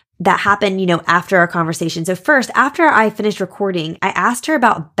that happened, after our conversation. So first, after I finished recording, I asked her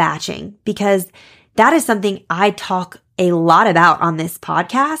about batching because that is something I talk a lot about on this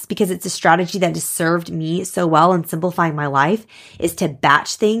podcast because it's a strategy that has served me so well in simplifying my life is to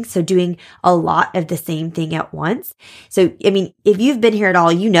batch things. So doing a lot of the same thing at once. So, if you've been here at all,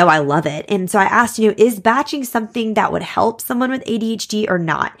 I love it. And so I asked, is batching something that would help someone with ADHD or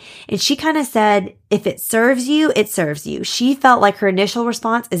not? And she kind of said, if it serves you, it serves you. She felt like her initial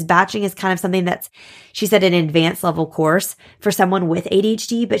response is batching is kind of something she said, an advanced level course for someone with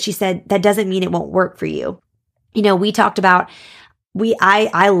ADHD, but she said that doesn't mean it won't work for you. We talked about,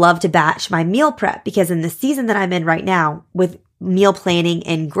 I love to batch my meal prep because in the season that I'm in right now with meal planning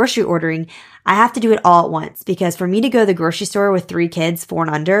and grocery ordering, I have to do it all at once because for me to go to the grocery store with 3 kids, 4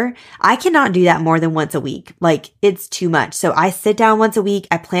 and under, I cannot do that more than once a week. It's too much. So I sit down once a week.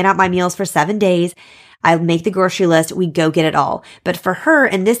 I plan out my meals for 7 days. I make the grocery list. We go get it all. But for her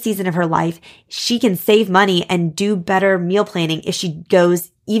in this season of her life, she can save money and do better meal planning if she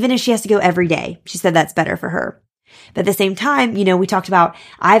goes, even if she has to go every day. She said that's better for her. But at the same time, we talked about,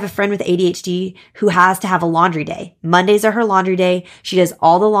 I have a friend with ADHD who has to have a laundry day. Mondays are her laundry day. She does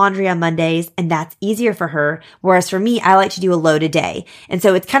all the laundry on Mondays, and that's easier for her. Whereas for me, I like to do a load a day. And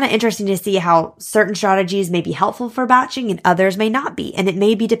so it's kind of interesting to see how certain strategies may be helpful for batching and others may not be. And it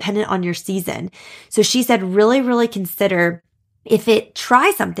may be dependent on your season. So she said, really, really consider if it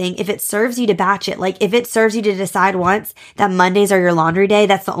serves you to batch it, if it serves you to decide once that Mondays are your laundry day,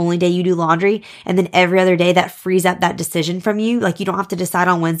 that's the only day you do laundry. And then every other day that frees up that decision from you. You don't have to decide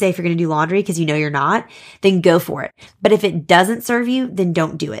on Wednesday if you're going to do laundry because you're not, then go for it. But if it doesn't serve you, then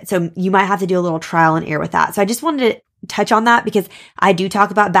don't do it. So you might have to do a little trial and error with that. So I just wanted to touch on that because I do talk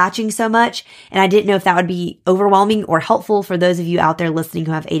about batching so much and I didn't know if that would be overwhelming or helpful for those of you out there listening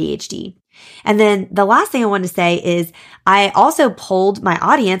who have ADHD. And then the last thing I wanted to say is I also polled my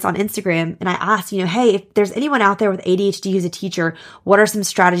audience on Instagram and I asked, hey, if there's anyone out there with ADHD who's a teacher, what are some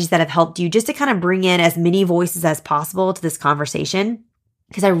strategies that have helped you just to kind of bring in as many voices as possible to this conversation?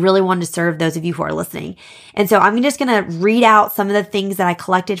 Because I really wanted to serve those of you who are listening. And so I'm just going to read out some of the things that I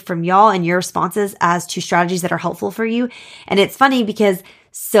collected from y'all and your responses as to strategies that are helpful for you. And it's funny because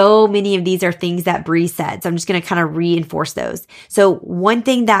so many of these are things that Bree said. So I'm just going to kind of reinforce those. So one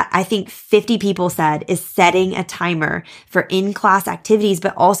thing that I think 50 people said is setting a timer for in-class activities,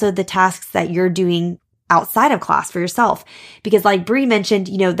 but also the tasks that you're doing outside of class for yourself. Because like Bree mentioned,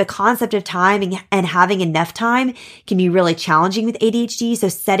 the concept of time and having enough time can be really challenging with ADHD. So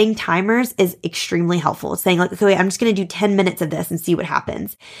setting timers is extremely helpful. Saying like, okay, I'm just going to do 10 minutes of this and see what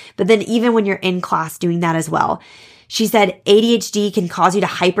happens. But then even when you're in class doing that as well. She said ADHD can cause you to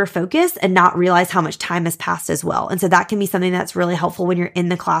hyper focus and not realize how much time has passed as well. And so that can be something that's really helpful when you're in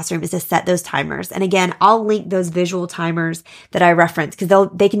the classroom, is to set those timers. And again, I'll link those visual timers that I reference because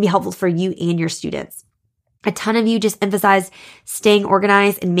they can be helpful for you and your students. A ton of you just emphasize staying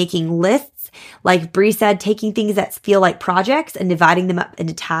organized and making lists. Like Bree said, taking things that feel like projects and dividing them up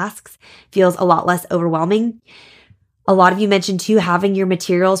into tasks feels a lot less overwhelming. A lot of you mentioned too, having your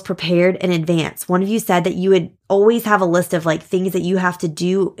materials prepared in advance. One of you said that you would always have a list of like things that you have to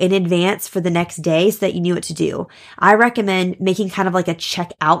do in advance for the next day so that you knew what to do. I recommend making kind of like a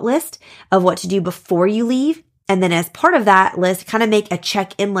check out list of what to do before you leave. And then as part of that list, kind of make a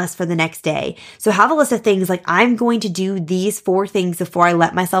check-in list for the next day. So have a list of things like, I'm going to do these 4 things before I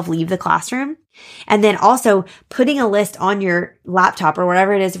let myself leave the classroom. And then also putting a list on your laptop or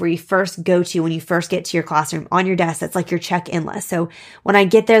wherever it is where you first go to when you first get to your classroom on your desk. That's like your check-in list. So when I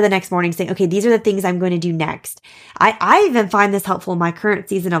get there the next morning saying, okay, these are the things I'm going to do next. I even find this helpful in my current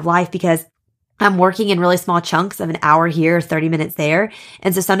season of life because I'm working in really small chunks of an hour here, 30 minutes there.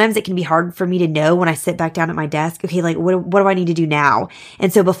 And so sometimes it can be hard for me to know when I sit back down at my desk, okay, like what do I need to do now?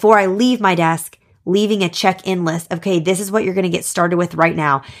 And so before I leave my desk, leaving a check-in list of, okay, this is what you're going to get started with right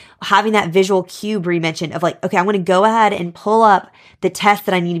now. Having that visual cue Bree mentioned of like, okay, I'm going to go ahead and pull up the test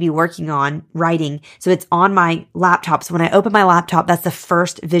that I need to be working on writing. So it's on my laptop. So when I open my laptop, that's the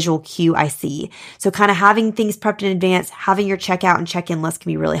first visual cue I see. So kind of having things prepped in advance, having your checkout and check-in list can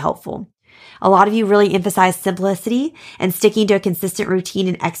be really helpful. A lot of you really emphasize simplicity and sticking to a consistent routine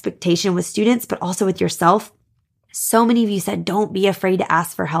and expectation with students, but also with yourself. So many of you said, don't be afraid to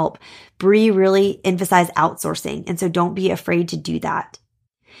ask for help. Bree really emphasized outsourcing. And so don't be afraid to do that.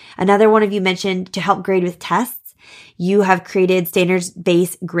 Another one of you mentioned to help grade with tests. You have created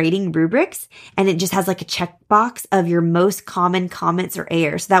standards-based grading rubrics, and it just has like a checkbox of your most common comments or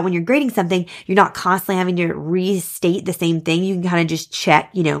errors. So that when you're grading something, you're not constantly having to restate the same thing. You can kind of just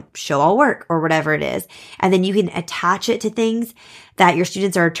check, show all work or whatever it is. And then you can attach it to things that your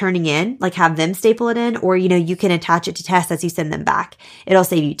students are turning in, like have them staple it in, or, you can attach it to tests as you send them back. It'll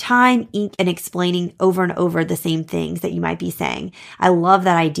save you time, ink, and explaining over and over the same things that you might be saying. I love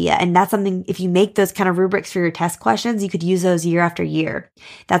that idea. And that's something, if you make those kind of rubrics for your test questions, you could use those year after year.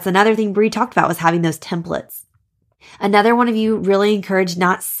 That's another thing Bree talked about, was having those templates. Another one of you really encouraged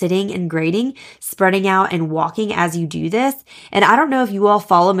not sitting and grading, spreading out and walking as you do this. And I don't know if you all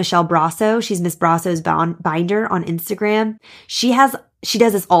follow Michelle Brasso. She's Miss Brasso's binder on Instagram. She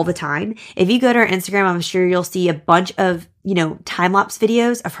does this all the time. If you go to her Instagram, I'm sure you'll see a bunch of, time-lapse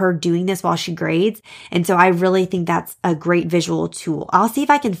videos of her doing this while she grades. And so I really think that's a great visual tool. I'll see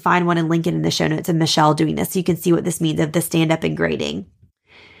if I can find one and link it in the show notes of Michelle doing this so you can see what this means of the stand-up and grading.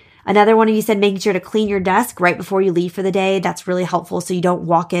 Another one of you said making sure to clean your desk right before you leave for the day. That's really helpful so you don't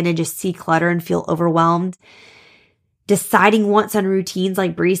walk in and just see clutter and feel overwhelmed. Deciding once on routines,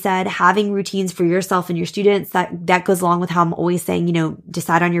 like Bree said, having routines for yourself and your students, that goes along with how I'm always saying,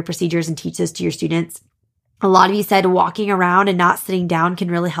 decide on your procedures and teach those to your students. A lot of you said walking around and not sitting down can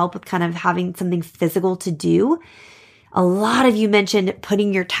really help with kind of having something physical to do. A lot of you mentioned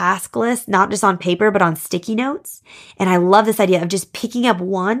putting your task list, not just on paper, but on sticky notes. And I love this idea of just picking up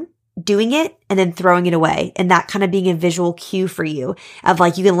one, doing it, and then throwing it away. And that kind of being a visual cue for you of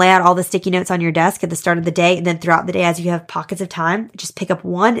like, you can lay out all the sticky notes on your desk at the start of the day. And then throughout the day, as you have pockets of time, just pick up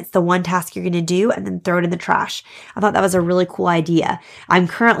one. It's the one task you're going to do, and then throw it in the trash. I thought that was a really cool idea. I'm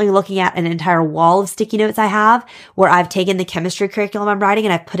currently looking at an entire wall of sticky notes I have where I've taken the chemistry curriculum I'm writing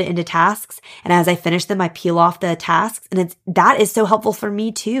and I've put it into tasks. And as I finish them, I peel off the tasks. And that is so helpful for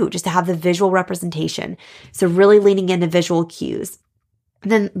me too, just to have the visual representation. So really leaning into visual cues.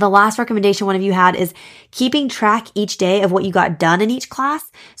 And then the last recommendation one of you had is keeping track each day of what you got done in each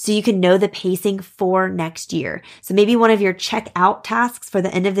class so you can know the pacing for next year. So maybe one of your check out tasks for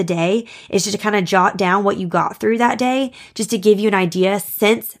the end of the day is just to kind of jot down what you got through that day, just to give you an idea,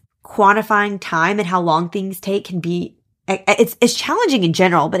 since quantifying time and how long things take can be it's challenging in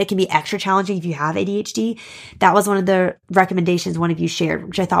general, but it can be extra challenging if you have ADHD. That was one of the recommendations one of you shared,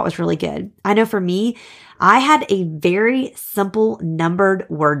 which I thought was really good. I know for me, I had a very simple numbered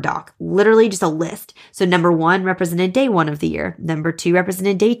Word doc, literally just a list. So number 1 represented day 1 of the year. Number 2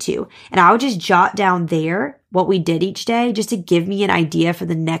 represented day 2. And I would just jot down there what we did each day just to give me an idea for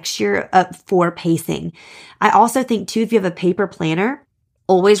the next year for pacing. I also think too, if you have a paper planner,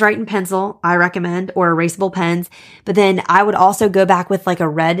 always write in pencil, I recommend, or erasable pens. But then I would also go back with like a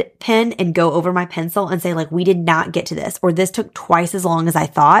red pen and go over my pencil and say like, we did not get to this, or this took twice as long as I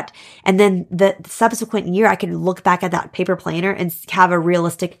thought. And then the subsequent year, I could look back at that paper planner and have a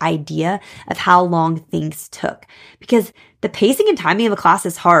realistic idea of how long things took. Because the pacing and timing of a class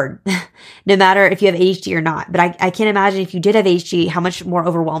is hard, no matter if you have ADHD or not. But I can't imagine if you did have ADHD, how much more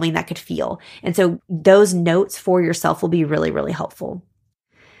overwhelming that could feel. And so those notes for yourself will be really, really helpful.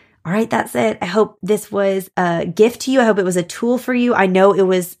 All right, that's it. I hope this was a gift to you. I hope it was a tool for you. I know it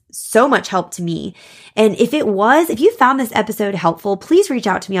was so much help to me. And if you found this episode helpful, please reach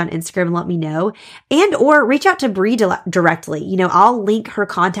out to me on Instagram and let me know, and or reach out to Bree directly. I'll link her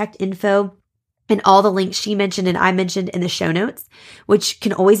contact info and all the links she mentioned and I mentioned in the show notes, which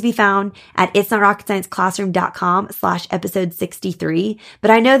can always be found at itsnotrocketscienceclassroom.com/episode 63.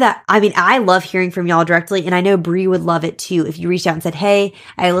 But I know that, I love hearing from y'all directly, and I know Bree would love it too. If you reached out and said, hey,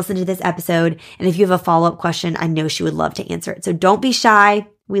 I listened to this episode, and if you have a follow-up question, I know she would love to answer it. So don't be shy.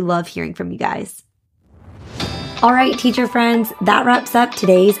 We love hearing from you guys. All right, teacher friends, that wraps up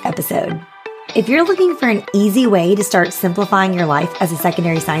today's episode. If you're looking for an easy way to start simplifying your life as a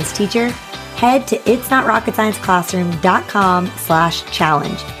secondary science teacher, head to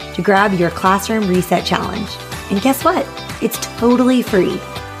itsnotrocketscienceclassroom.com/challenge to grab your classroom reset challenge. And guess what? It's totally free.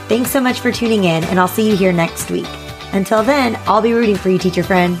 Thanks so much for tuning in, and I'll see you here next week. Until then, I'll be rooting for you, teacher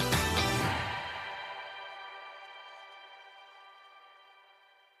friend.